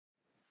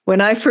When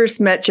I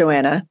first met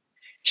Joanna,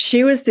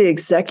 she was the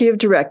executive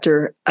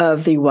director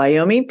of the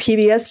Wyoming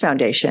PBS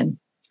Foundation.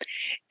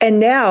 And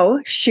now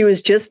she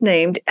was just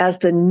named as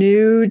the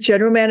new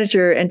general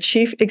manager and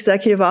chief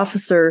executive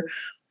officer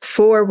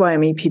for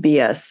Wyoming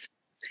PBS.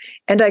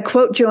 And I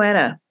quote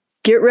Joanna,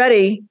 "Get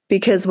ready,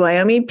 because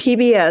Wyoming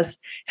PBS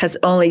has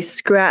only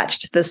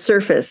scratched the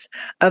surface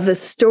of the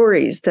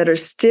stories that are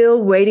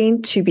still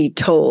waiting to be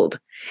told.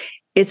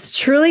 It's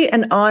truly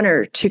an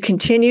honor to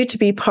continue to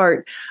be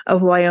part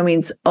of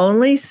Wyoming's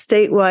only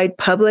statewide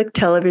public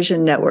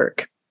television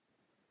network.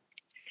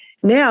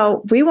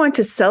 Now, we want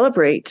to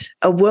celebrate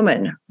a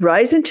woman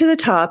rising to the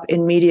top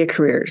in media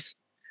careers.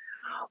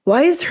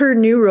 Why is her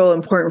new role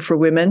important for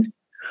women?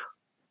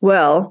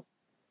 Well,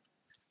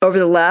 over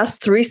the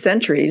last 3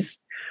 centuries,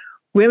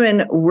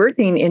 women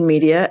working in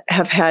media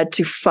have had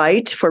to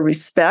fight for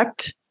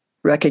respect,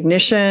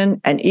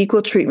 recognition, and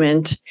equal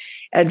treatment,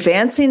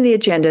 advancing the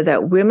agenda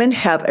that women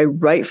have a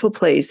rightful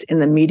place in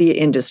the media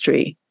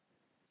industry.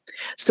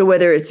 So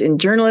whether it's in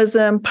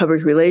journalism,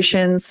 public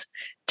relations,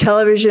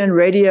 television,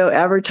 radio,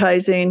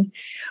 advertising,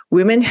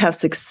 women have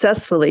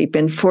successfully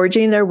been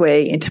forging their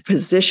way into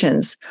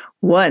positions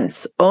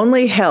once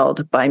only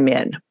held by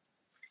men.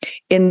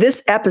 In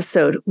this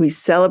episode, we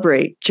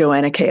celebrate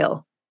Joanna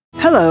Kail.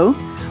 Hello,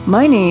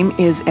 my name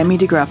is Emmy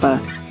DeGrappa.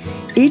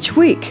 Each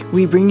week,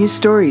 we bring you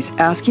stories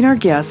asking our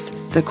guests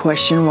the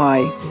question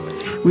why.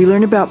 We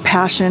learn about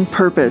passion,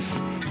 purpose,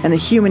 and the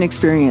human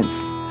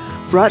experience.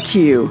 Brought to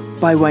you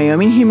by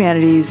Wyoming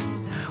Humanities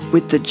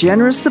with the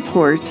generous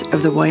support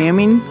of the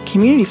Wyoming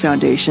Community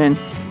Foundation.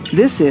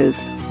 This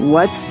is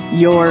What's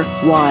Your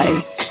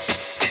Why?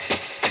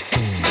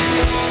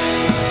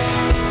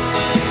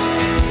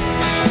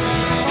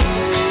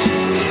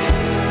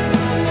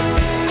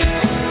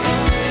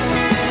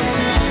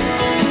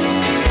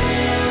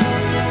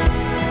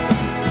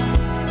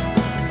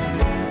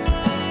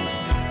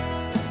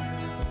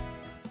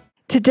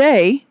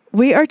 Today,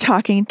 we are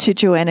talking to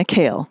Joanna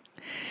Kail.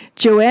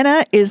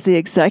 Joanna is the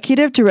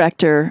executive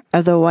director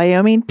of the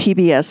Wyoming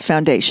PBS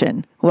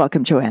Foundation.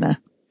 Welcome, Joanna.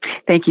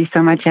 Thank you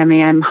so much,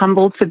 Emmy. I'm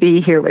humbled to be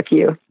here with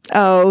you.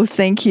 Oh,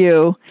 thank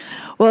you.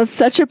 Well, it's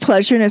such a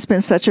pleasure, and it's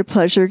been such a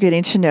pleasure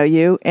getting to know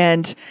you.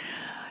 And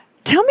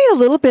tell me a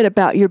little bit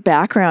about your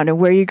background and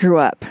where you grew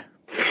up.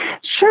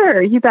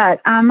 Sure, you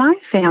bet. My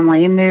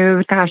family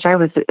moved, I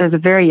was at a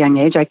very young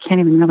age. I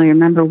can't even really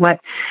remember what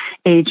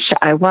age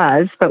I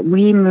was, but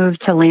we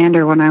moved to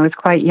Lander when I was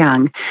quite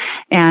young.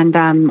 And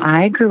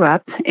I grew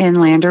up in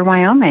Lander,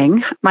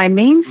 Wyoming. My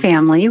main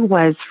family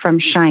was from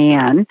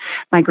Cheyenne.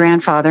 My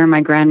grandfather,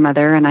 my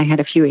grandmother, and I had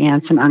a few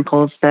aunts and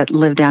uncles that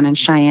lived down in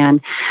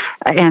Cheyenne.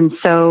 And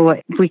so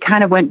we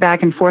kind of went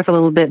back and forth a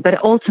little bit,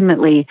 but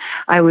ultimately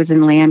I was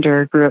in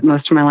Lander, grew up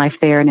most of my life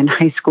there, and in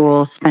high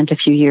school spent a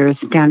few years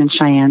down in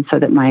Cheyenne so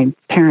that my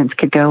parents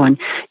could go and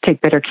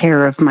take better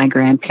care of my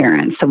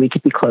grandparents so we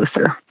could be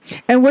closer.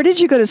 And where did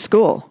you go to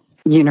school?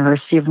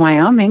 University of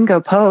Wyoming.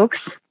 Go Pokes.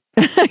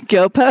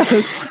 Go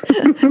Pokes.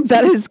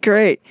 That is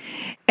great.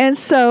 And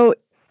so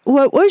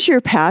what was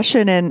your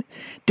passion and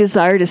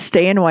desire to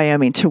stay in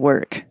Wyoming to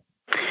work?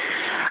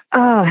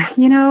 Oh,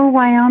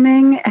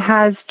 Wyoming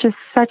has just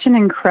such an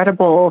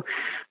incredible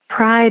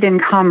pride and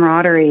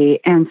camaraderie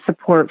and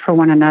support for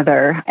one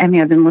another. I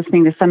mean, I've been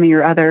listening to some of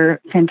your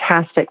other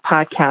fantastic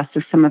podcasts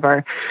of some of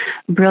our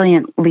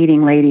brilliant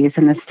leading ladies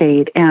in the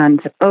state. And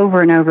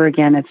over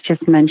again, it's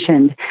just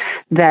mentioned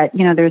that,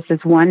 there's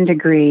this 1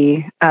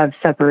 degree of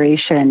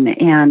separation.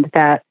 And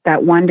that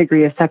 1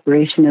 degree of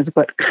separation is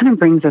what kind of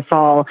brings us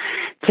all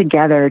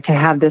together to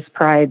have this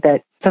pride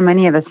that so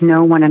many of us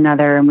know one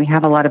another, and we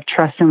have a lot of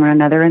trust in one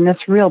another, and this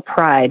real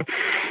pride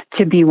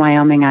to be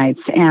Wyomingites,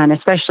 and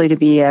especially to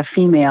be a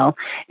female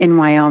in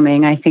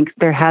Wyoming. I think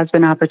there has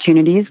been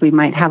opportunities. We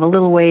might have a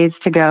little ways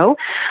to go,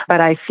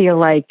 but I feel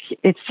like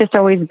it's just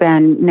always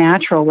been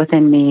natural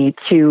within me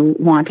to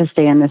want to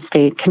stay in the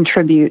state,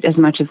 contribute as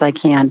much as I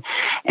can,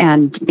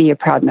 and be a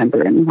proud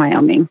member in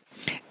Wyoming.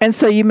 And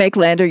so you make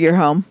Lander your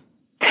home?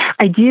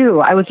 I do.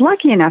 I was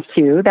lucky enough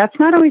to. That's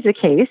not always the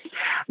case.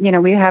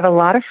 We have a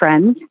lot of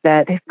friends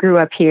that grew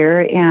up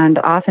here, and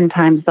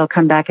oftentimes they'll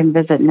come back and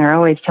visit, and they're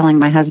always telling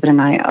my husband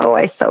and I,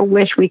 I so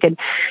wish we could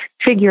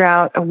figure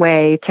out a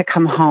way to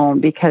come home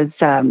because,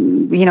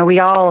 we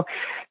all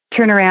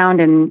turn around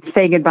and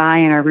say goodbye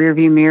in our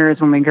rearview mirrors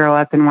when we grow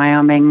up in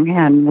Wyoming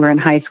and we're in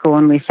high school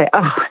and we say,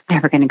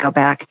 never going to go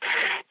back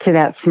to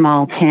that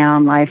small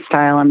town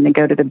lifestyle and they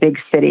go to the big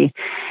city.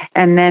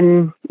 And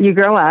then you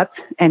grow up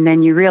and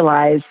then you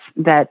realize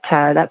that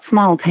that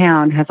small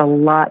town has a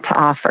lot to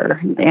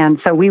offer. And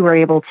so we were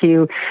able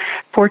to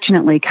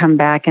fortunately come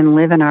back and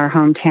live in our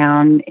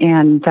hometown.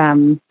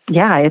 And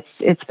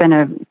it's been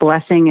a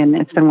blessing and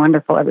it's been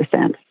wonderful ever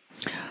since.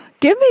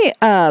 Give me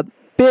a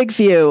big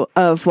view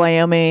of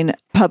Wyoming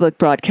public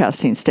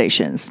broadcasting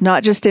stations,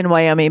 not just in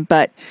Wyoming,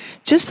 but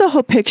just the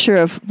whole picture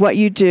of what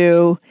you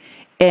do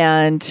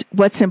and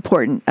what's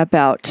important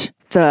about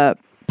the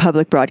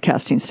public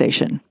broadcasting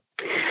station.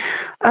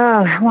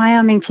 Oh,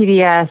 Wyoming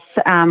PBS,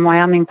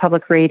 Wyoming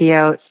Public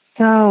Radio,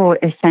 so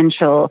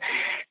essential.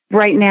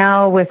 Right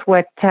now, with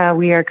what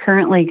we are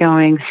currently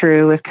going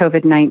through with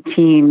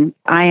COVID-19,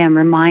 I am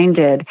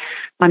reminded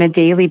on a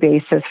daily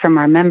basis from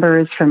our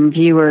members, from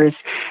viewers,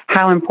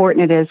 how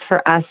important it is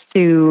for us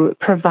to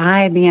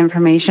provide the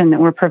information that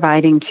we're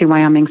providing to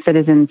Wyoming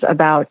citizens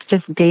about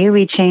just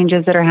daily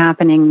changes that are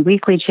happening,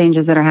 weekly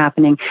changes that are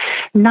happening,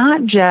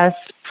 not just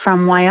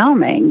from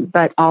Wyoming,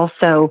 but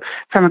also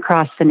from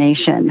across the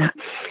nation.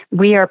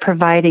 We are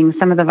providing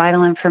some of the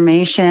vital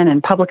information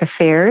and public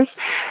affairs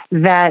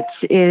that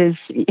is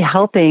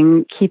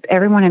helping keep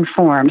everyone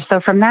informed. So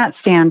from that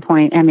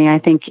standpoint, Emmy, I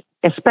think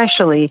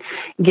especially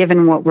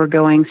given what we're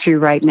going through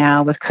right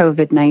now with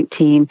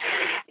COVID-19,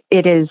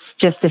 it is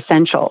just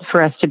essential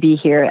for us to be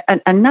here.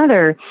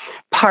 Another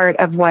part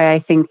of why I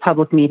think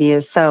public media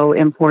is so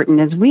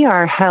important is we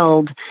are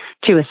held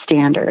to a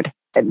standard.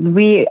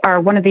 We are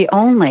one of the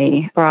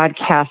only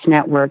broadcast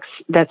networks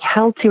that's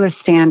held to a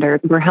standard.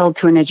 We're held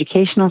to an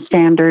educational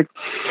standard.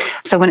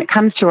 So when it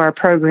comes to our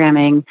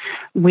programming,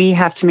 we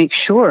have to make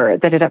sure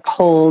that it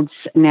upholds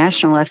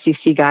national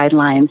FCC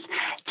guidelines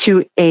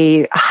to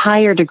a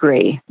higher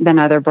degree than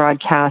other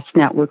broadcast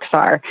networks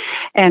are.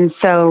 And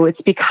so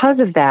it's because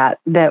of that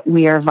that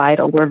we are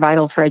vital. We're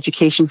vital for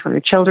education for our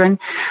children.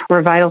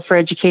 We're vital for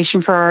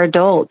education for our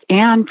adults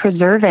and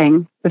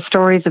preserving the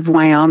stories of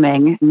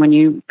Wyoming. When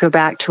you go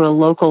back to a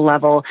local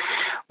level,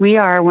 we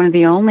are one of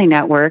the only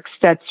networks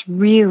that's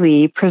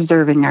really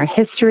preserving our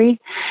history.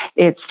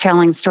 It's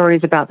telling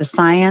stories about the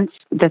science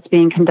that's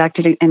being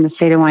conducted in the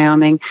state of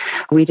Wyoming.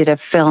 We did a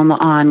film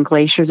on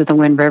glaciers of the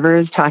Wind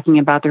Rivers, talking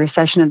about the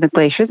recession of the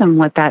glaciers and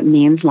what that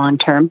means long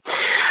term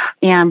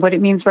and what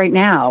it means right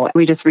now.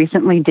 We just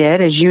recently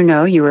did, as you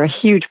know, you were a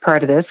huge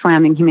part of this,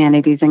 Wyoming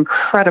Humanities'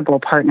 incredible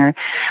partner.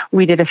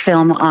 We did a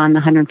film on the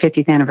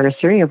 150th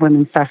anniversary of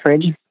women's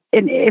suffrage.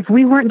 And if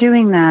we weren't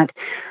doing that,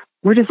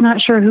 we're just not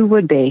sure who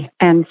would be.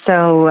 And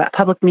so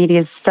public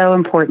media is so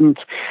important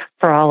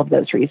for all of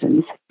those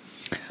reasons.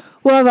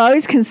 Well, I've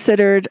always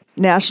considered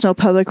National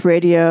Public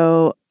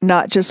Radio,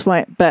 not just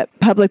but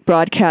public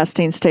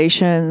broadcasting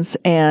stations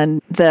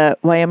and the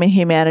Wyoming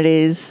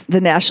Humanities,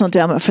 the National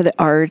Endowment for the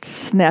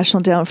Arts, National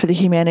Endowment for the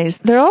Humanities.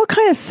 They're all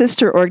kind of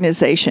sister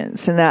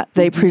organizations in that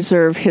they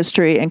preserve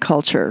history and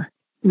culture.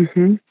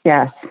 Mm-hmm.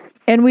 Yes.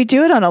 And we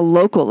do it on a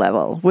local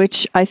level,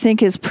 which I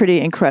think is pretty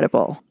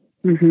incredible.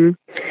 Mm-hmm.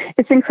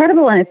 It's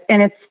incredible, and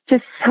it's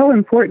just so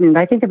important.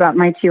 I think about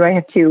I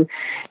have two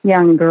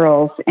young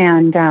girls,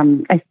 and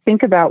I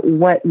think about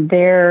what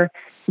they're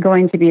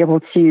going to be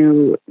able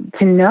to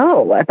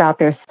know about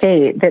their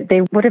state that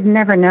they would have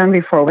never known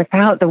before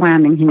without the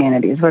Wyoming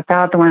Humanities,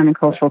 without the Wyoming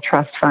Cultural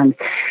Trust Fund.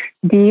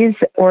 These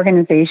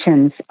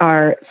organizations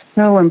are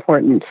so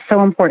important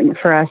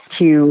for us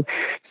to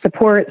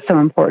support, so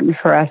important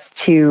for us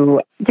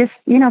to just,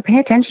 pay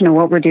attention to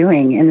what we're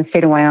doing in the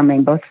state of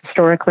Wyoming, both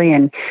historically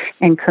and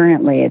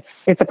currently.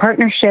 It's a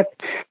partnership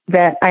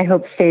that I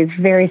hope stays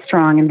very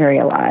strong and very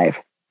alive.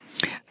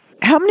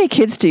 How many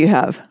kids do you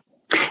have?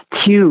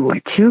 Two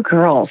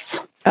girls.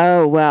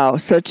 Oh, wow.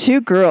 So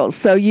 2 girls.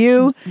 So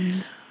you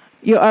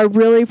are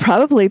really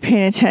probably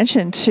paying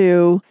attention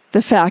to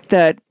the fact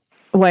that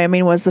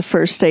Wyoming was the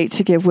first state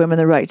to give women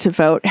the right to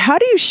vote. How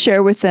do you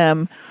share with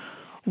them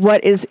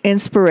what is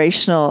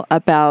inspirational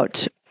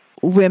about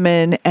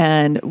women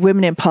and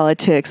women in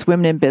politics,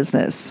 women in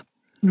business?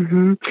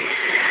 Mm-hmm.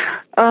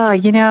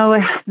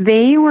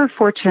 They were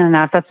fortunate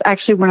enough. That's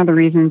actually one of the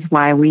reasons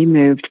why we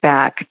moved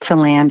back to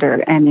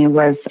Lander, and it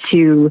was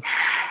to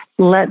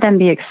let them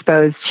be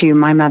exposed to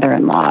my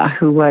mother-in-law,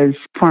 who was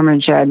former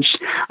Judge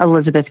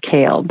Elizabeth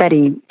Kail,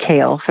 Betty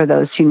Kail, for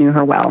those who knew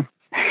her well.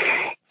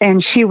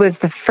 And she was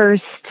the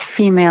first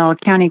female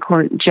county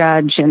court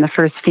judge and the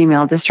first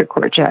female district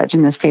court judge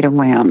in the state of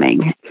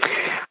Wyoming.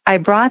 I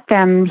brought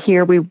them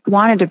here. We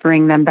wanted to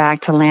bring them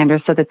back to Lander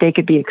so that they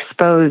could be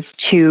exposed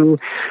to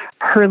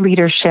her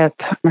leadership,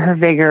 her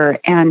vigor,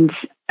 and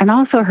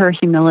also her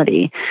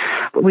humility.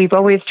 We've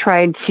always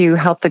tried to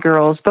help both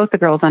the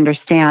girls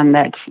understand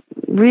that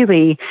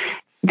really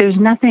there's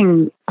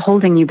nothing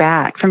holding you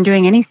back from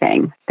doing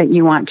anything that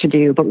you want to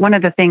do. But one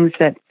of the things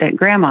that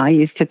Grandma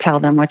used to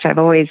tell them, which I've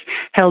always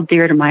held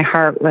dear to my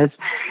heart, was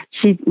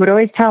she would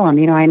always tell them,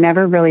 I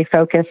never really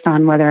focused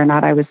on whether or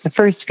not I was the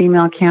first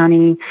female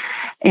county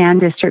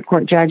and district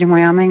court judge in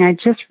Wyoming. I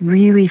just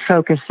really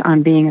focused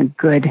on being a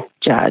good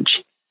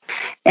judge.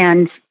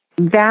 And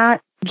that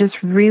just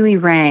really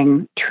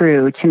rang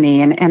true to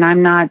me. And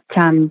I'm not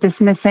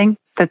dismissing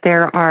that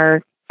there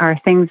are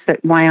things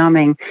that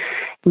Wyoming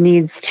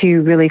needs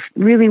to really,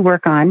 really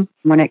work on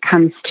when it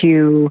comes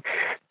to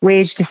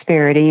wage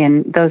disparity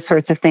and those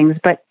sorts of things.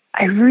 But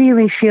I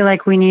really feel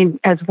like we need,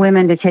 as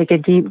women, to take a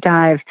deep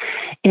dive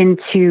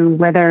into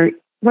whether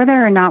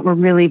or not we're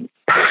really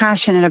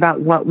passionate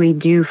about what we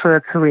do for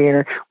a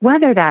career,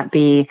 whether that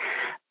be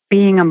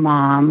being a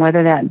mom,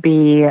 whether that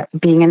be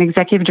being an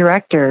executive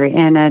director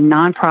in a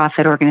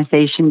nonprofit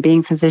organization,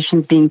 being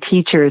physicians, being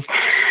teachers.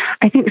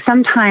 I think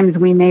sometimes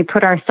we may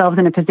put ourselves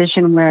in a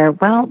position where,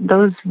 well,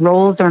 those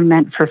roles are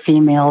meant for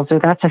females, or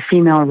that's a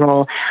female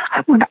role.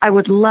 I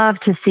would love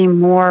to see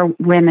more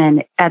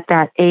women at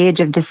that age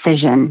of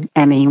decision,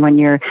 Emmy, when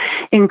you're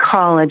in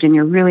college and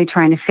you're really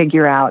trying to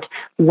figure out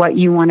what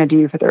you want to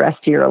do for the rest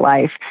of your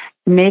life.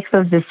 Make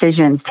those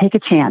decisions, take a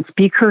chance,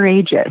 be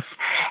courageous,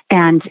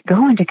 and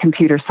go into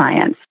computer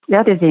science.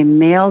 That is a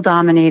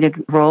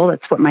male-dominated role.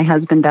 That's what my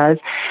husband does.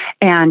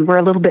 And we're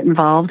a little bit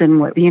involved in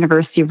what the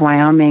University of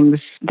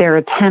Wyoming, their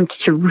attempt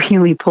to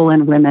really pull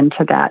in women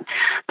to that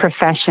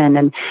profession.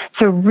 And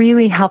so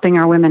really helping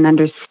our women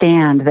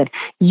understand that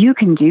you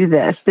can do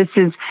this. This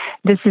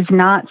is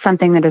not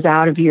something that is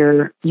out of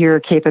your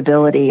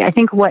capability. I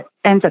think what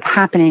ends up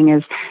happening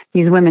is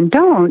these women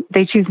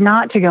they choose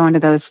not to go into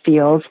those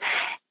fields.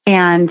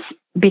 And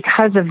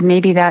because of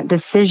maybe that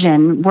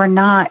decision, we're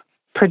not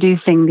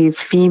producing these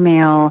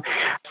female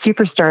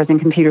superstars in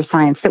computer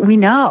science that we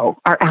know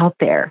are out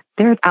there.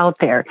 They're out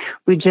there.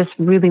 We just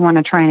really want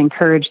to try and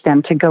encourage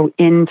them to go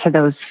into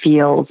those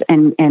fields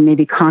and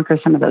maybe conquer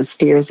some of those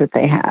fears that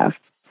they have.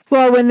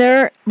 Well, when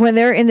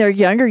they're in their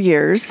younger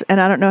years, and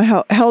I don't know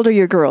how old are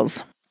your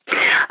girls?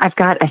 I've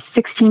got a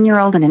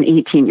 16-year-old and an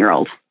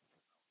 18-year-old.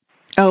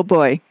 Oh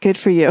boy, good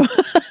for you.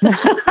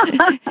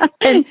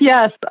 And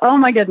yes. Oh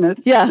my goodness.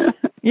 Yeah.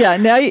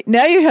 Now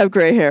you have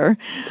gray hair.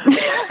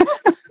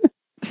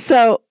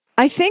 So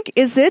I think,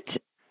 is it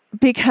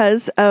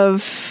because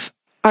of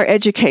our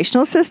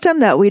educational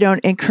system that we don't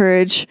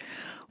encourage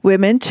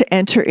women to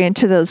enter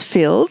into those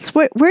fields?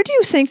 Where do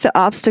you think the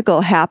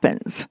obstacle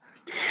happens?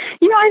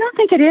 I don't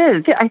think it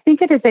is. I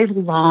think it is a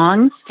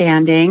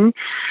long-standing,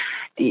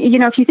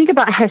 if you think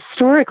about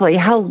historically,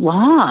 how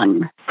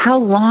long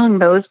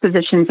those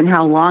positions and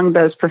how long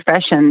those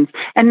professions,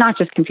 and not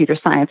just computer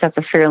science, that's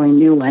a fairly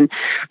new one.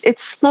 It's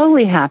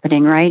slowly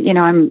happening, right?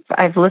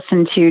 I've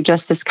listened to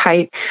Justice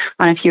Kite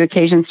on a few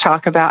occasions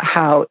talk about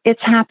how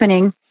it's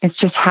happening. It's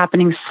just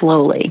happening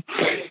slowly.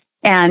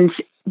 And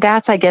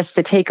that's, I guess,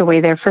 the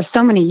takeaway there. For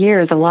so many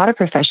years, a lot of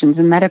professions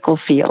in medical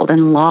field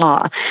and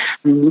law,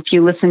 if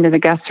you listen to the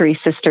Guthrie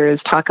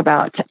sisters talk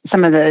about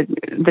some of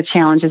the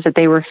challenges that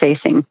they were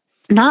facing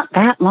not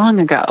that long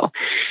ago,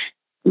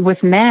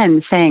 with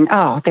men saying,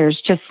 oh,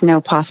 there's just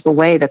no possible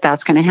way that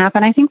that's going to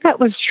happen. I think that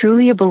was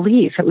truly a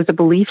belief. It was a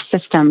belief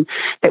system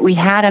that we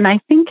had. And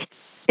I think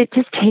it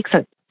just takes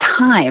a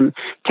time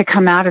to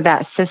come out of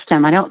that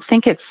system. I don't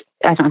think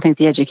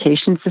the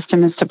education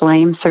system is to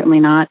blame, certainly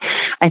not.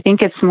 I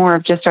think it's more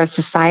of just our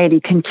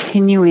society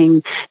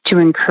continuing to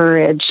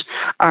encourage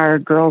our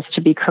girls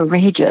to be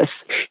courageous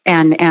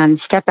and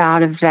step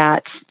out of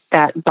that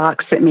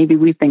box that maybe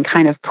we've been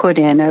kind of put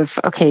in of,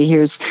 okay,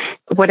 here's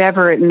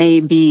whatever it may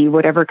be,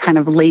 whatever kind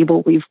of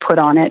label we've put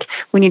on it.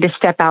 We need to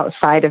step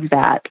outside of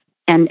that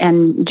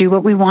and do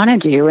what we want to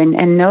do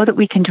and know that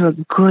we can do a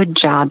good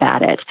job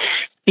at it.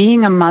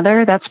 Being a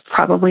mother, that's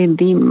probably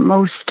the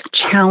most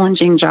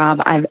challenging job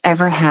I've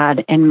ever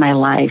had in my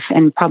life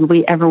and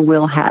probably ever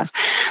will have.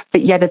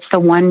 But yet it's the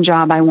one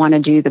job I want to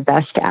do the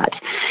best at.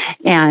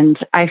 And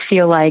I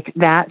feel like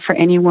that for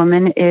any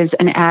woman is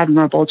an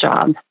admirable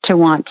job to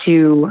want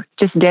to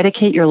just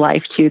dedicate your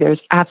life to. There's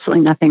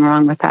absolutely nothing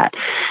wrong with that.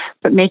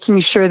 But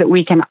making sure that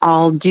we can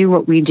all do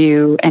what we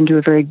do and do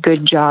a very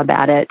good job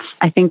at it.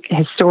 I think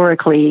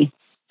historically,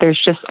 there's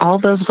just all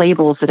those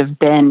labels that have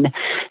been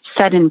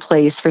set in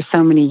place for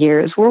so many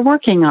years. We're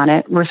working on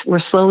it. We're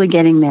slowly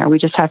getting there. We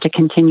just have to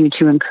continue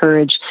to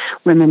encourage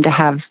women to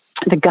have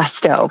the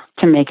gusto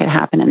to make it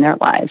happen in their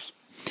lives.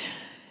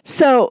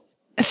 So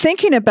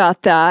thinking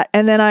about that,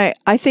 and then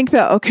I think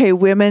about, okay,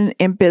 women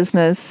in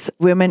business,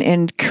 women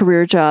in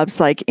career jobs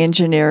like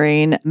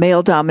engineering,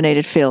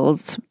 male-dominated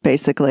fields,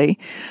 basically.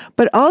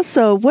 But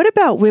also, what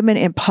about women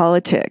in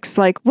politics?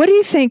 Like, what do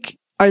you think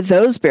are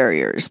those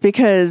barriers?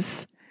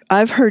 Because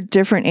I've heard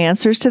different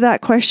answers to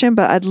that question,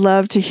 but I'd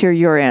love to hear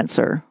your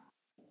answer.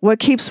 What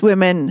keeps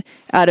women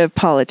out of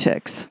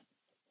politics?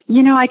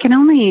 I can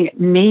only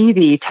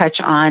maybe touch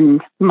on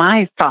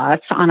my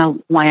thoughts on a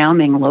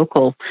Wyoming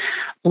local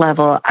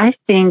level. I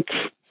think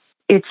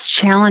it's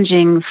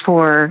challenging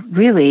for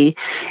really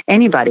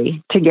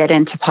anybody to get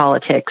into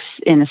politics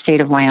in the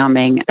state of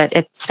Wyoming, but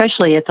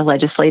especially at the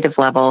legislative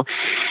level.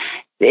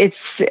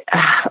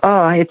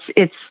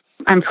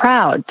 I'm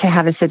proud to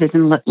have a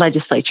citizen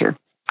legislature.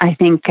 I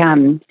think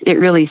it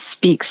really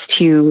speaks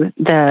to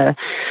the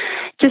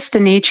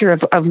nature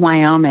of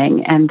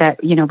Wyoming, and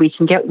that we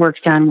can get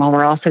work done while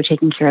we're also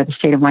taking care of the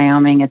state of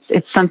Wyoming.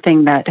 It's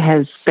something that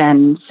has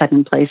been set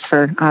in place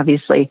for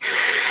obviously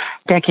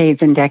decades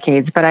and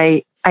decades. But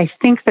I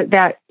think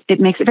that it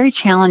makes it very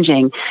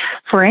challenging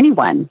for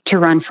anyone to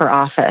run for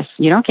office.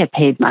 You don't get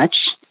paid much.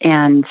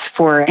 And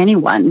for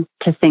anyone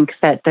to think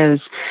that those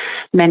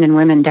men and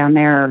women down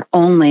there are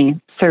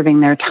only serving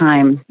their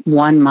time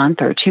 1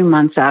 month or 2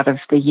 months out of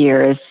the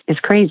year is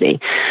crazy,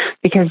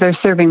 because they're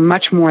serving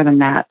much more than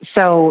that.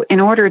 So in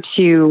order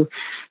to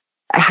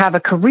have a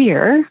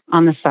career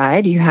on the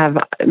side. You have,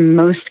 in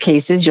most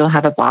cases, you'll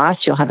have a boss,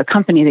 you'll have a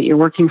company that you're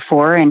working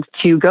for, and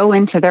to go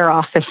into their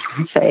office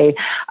and say,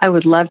 I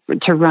would love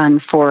to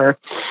run for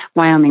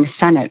Wyoming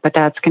Senate, but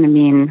that's going to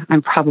mean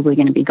I'm probably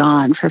going to be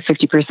gone for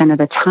 50% of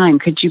the time.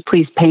 Could you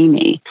please pay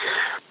me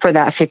for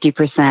that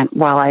 50%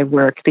 while I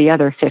work the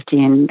other 50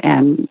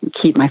 and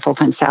keep my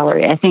full-time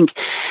salary? I think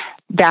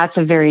that's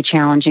a very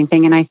challenging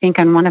thing. And I think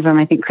on one of them,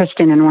 I think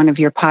Kristen in one of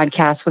your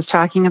podcasts was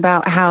talking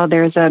about how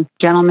there's a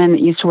gentleman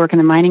that used to work in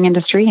the mining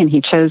industry and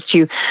he chose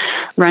to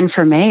run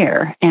for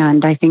mayor.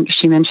 And I think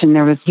she mentioned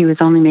he was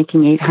only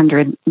making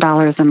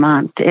 $800 a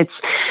month.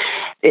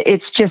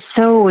 It's just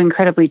so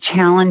incredibly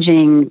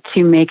challenging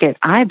to make it,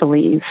 I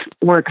believe,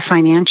 work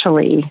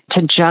financially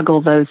to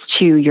juggle those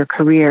two, your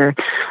career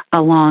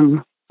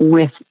along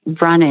with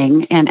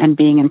running and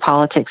being in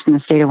politics in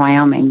the state of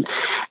Wyoming.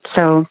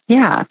 So,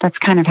 yeah, that's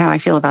kind of how I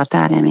feel about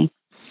that, Amy.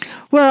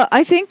 Well,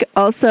 I think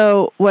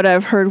also what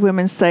I've heard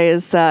women say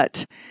is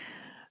that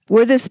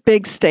we're this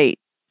big state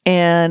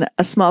and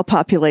a small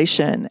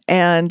population,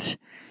 and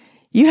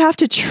you have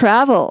to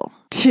travel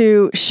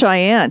to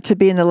Cheyenne to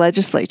be in the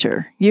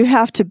legislature. You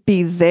have to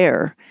be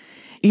there.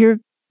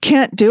 You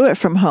can't do it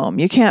from home.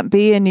 You can't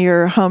be in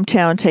your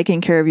hometown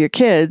taking care of your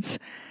kids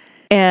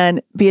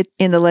and be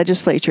in the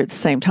legislature at the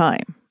same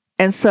time.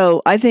 And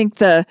so I think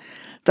the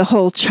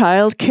whole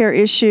child care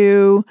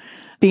issue,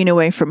 being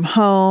away from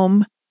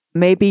home,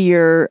 maybe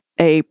you're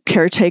a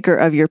caretaker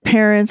of your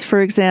parents,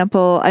 for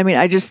example. I mean,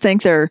 I just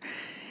think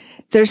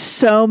there's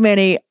so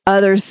many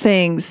other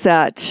things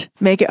that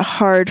make it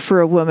hard for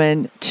a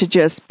woman to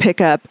just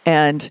pick up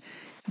and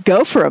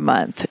go for a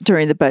month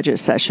during the budget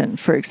session,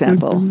 for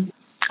example. Mm-hmm.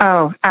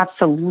 Oh,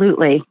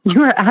 absolutely.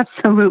 You are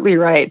absolutely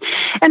right.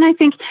 And I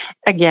think,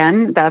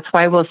 again, that's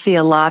why we'll see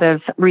a lot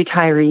of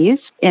retirees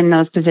in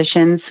those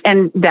positions.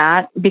 And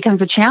that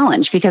becomes a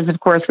challenge because,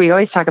 of course, we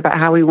always talk about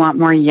how we want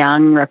more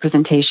young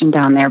representation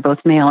down there, both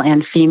male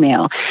and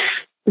female.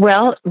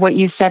 Well, what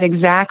you said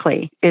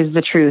exactly is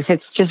the truth.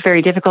 It's just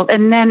very difficult.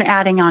 And then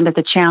adding on to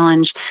the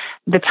challenge,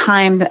 the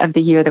time of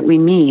the year that we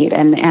meet.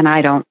 And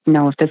I don't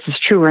know if this is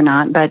true or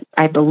not, but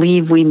I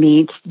believe we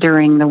meet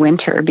during the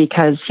winter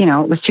because,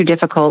 it was too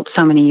difficult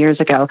so many years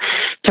ago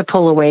to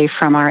pull away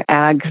from our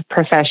ag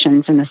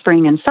professions in the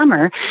spring and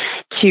summer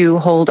to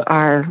hold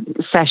our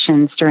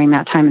sessions during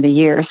that time of the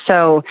year.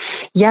 So,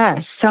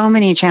 yes, so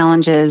many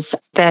challenges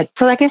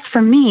so I guess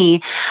for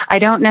me, I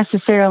don't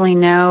necessarily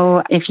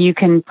know if you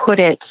can put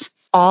it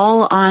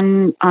all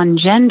on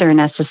gender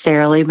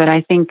necessarily, but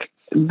I think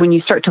when you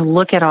start to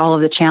look at all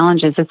of the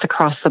challenges, it's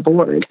across the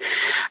board.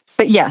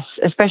 But yes,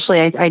 especially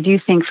I do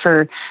think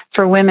for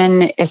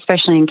women,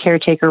 especially in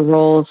caretaker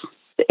roles,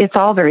 it's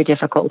all very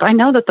difficult. I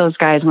know that those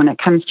guys, when it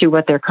comes to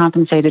what they're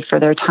compensated for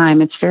their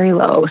time, it's very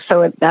low.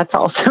 So that's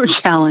also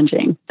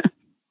challenging.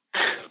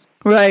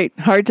 Right.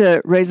 Hard to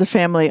raise a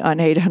family on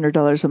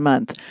 $800 a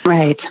month.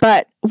 Right.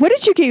 But what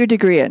did you get your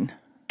degree in?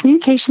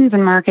 Communications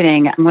and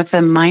marketing with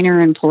a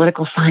minor in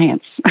political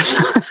science.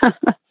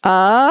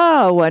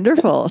 Ah,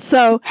 wonderful.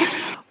 So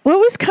what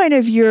was kind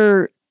of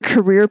your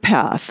career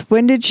path?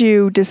 When did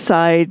you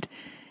decide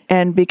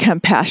and become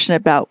passionate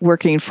about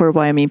working for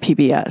Wyoming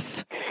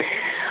PBS?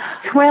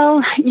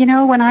 Well,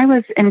 when I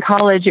was in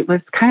college, it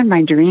was kind of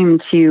my dream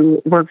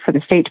to work for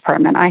the State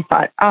Department. I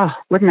thought,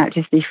 wouldn't that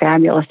just be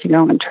fabulous to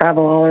go and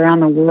travel all around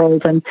the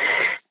world and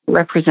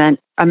represent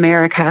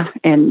America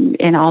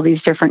in all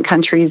these different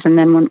countries. And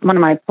then one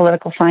of my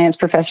political science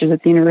professors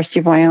at the University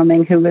of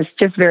Wyoming, who was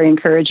just very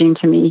encouraging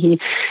to me, he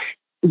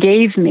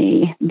gave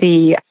me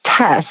the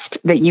test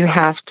that you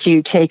have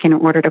to take in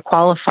order to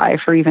qualify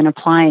for even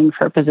applying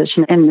for a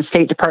position in the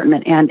State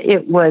Department. And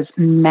it was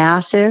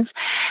massive,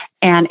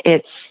 and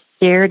it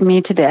scared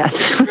me to death.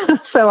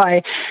 So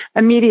I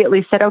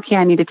immediately said, okay,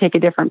 I need to take a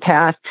different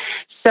path.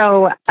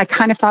 So I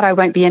kind of thought I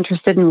might be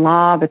interested in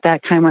law, but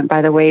that kind of went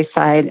by the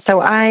wayside.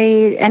 So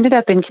I ended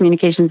up in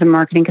communications and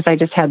marketing because I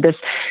just had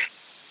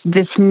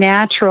this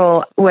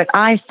natural, what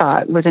I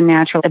thought was a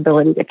natural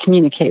ability to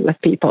communicate with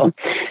people.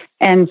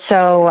 And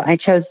so I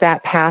chose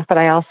that path, but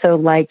I also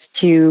liked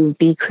to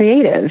be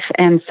creative.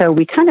 And so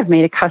we kind of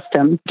made a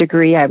custom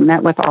degree. I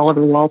met with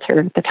Oliver Walter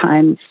at the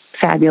time,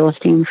 fabulous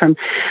dean from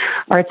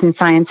arts and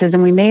sciences.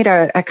 And we made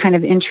a kind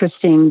of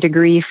interesting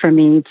degree for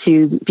me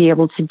to be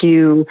able to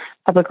do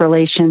public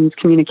relations,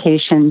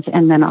 communications,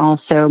 and then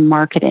also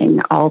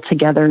marketing all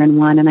together in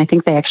one. And I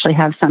think they actually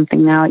have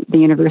something now at the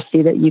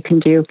university that you can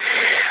do.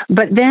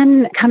 But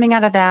then coming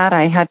out of that,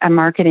 I had a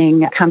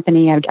marketing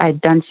company.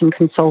 I'd done some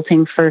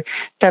consulting for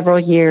several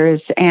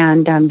years.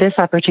 And this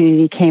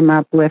opportunity came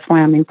up with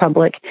Wyoming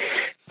Public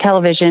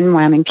Television,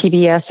 Wyoming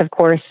PBS, of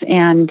course,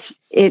 and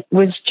it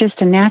was just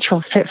a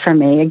natural fit for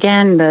me.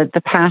 Again,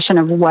 the passion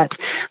of what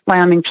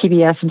Wyoming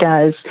PBS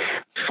does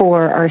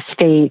for our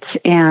state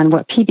and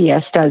what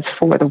PBS does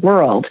for the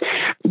world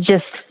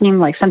just seemed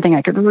like something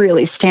I could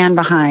really stand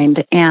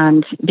behind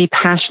and be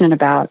passionate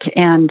about.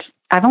 And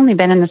I've only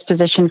been in this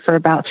position for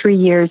about 3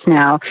 years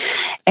now,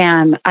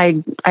 and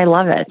I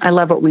love it. I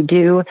love what we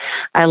do.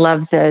 I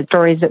love the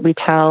stories that we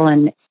tell,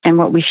 and and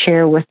what we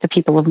share with the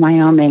people of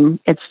Wyoming.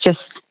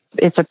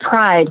 It's a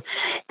pride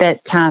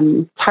that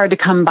it's hard to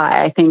come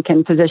by, I think,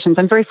 in positions.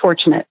 I'm very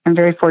fortunate.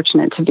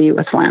 To be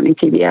with Wyoming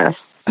PBS.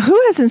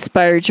 Who has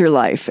inspired your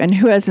life, and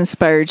who has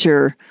inspired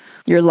your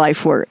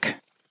life work?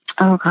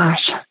 Oh,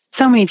 gosh.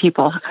 So many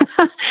people.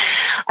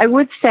 I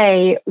would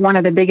say one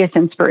of the biggest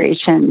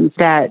inspirations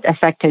that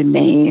affected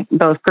me,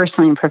 both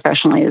personally and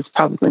professionally, is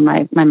probably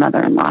my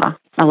mother-in-law,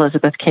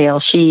 Elizabeth Kail.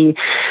 She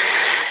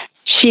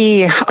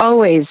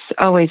always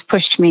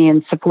pushed me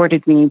and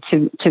supported me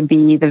to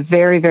be the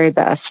very, very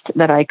best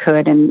that I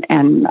could.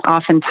 And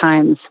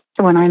oftentimes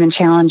when I'm in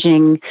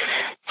challenging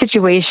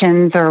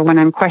situations, or when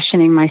I'm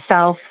questioning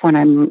myself, when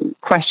I'm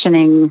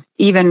questioning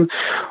even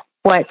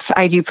what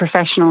I do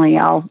professionally,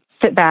 I'll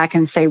sit back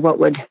and say, what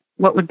would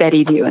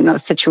Betty do in those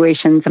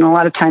situations? And a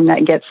lot of time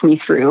that gets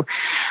me through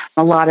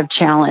a lot of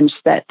challenge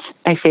that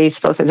I face,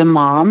 both as a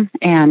mom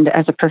and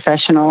as a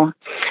professional.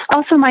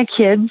 Also, my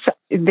kids,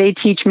 they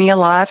teach me a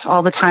lot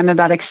all the time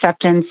about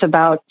acceptance,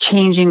 about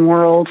changing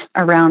world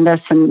around us,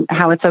 and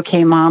how it's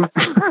okay, Mom.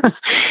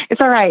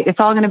 It's all right. It's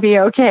all going to be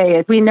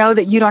okay. We know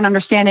that you don't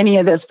understand any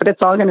of this, but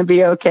it's all going to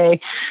be okay.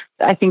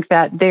 I think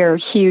that they're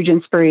a huge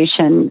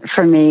inspiration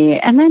for me.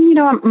 And then,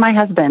 my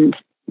husband.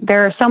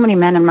 There are so many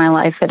men in my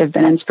life that have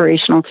been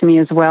inspirational to me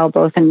as well,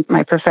 both in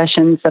my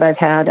professions that I've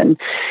had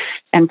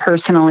and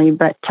personally.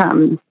 But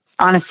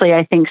honestly,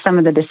 I think some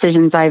of the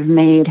decisions I've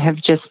made have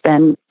just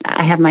been,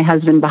 I have my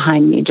husband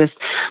behind me, just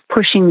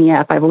pushing me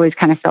up. I've always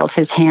kind of felt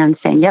his hand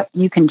saying, yep,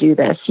 you can do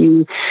this.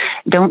 You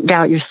don't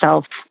doubt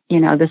yourself.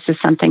 This is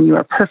something you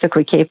are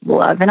perfectly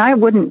capable of. And I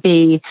wouldn't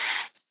be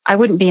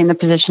in the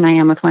position I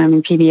am with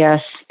Wyoming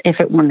PBS if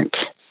it weren't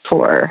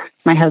for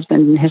my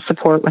husband and his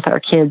support with our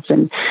kids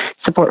and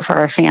support for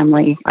our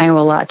family. I owe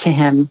a lot to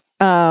him.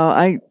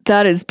 Oh,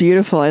 that is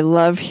beautiful. I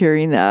love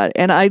hearing that.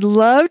 And I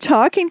love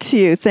talking to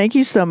you. Thank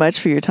you so much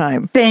for your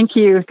time. Thank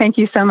you. Thank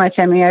you so much,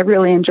 Emmy. I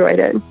really enjoyed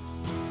it.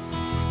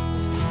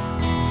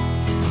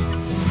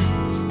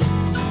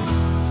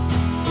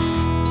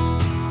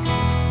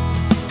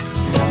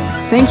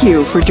 Thank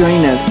you for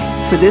joining us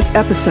for this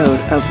episode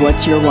of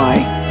What's Your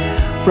Why?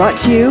 Brought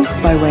to you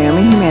by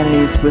Wyoming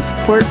Humanities with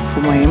support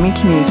from Wyoming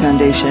Community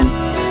Foundation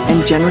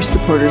and generous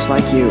supporters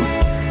like you.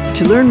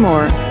 To learn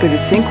more, go to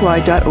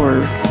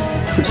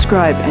thinkwhy.org,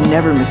 subscribe, and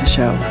never miss a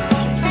show.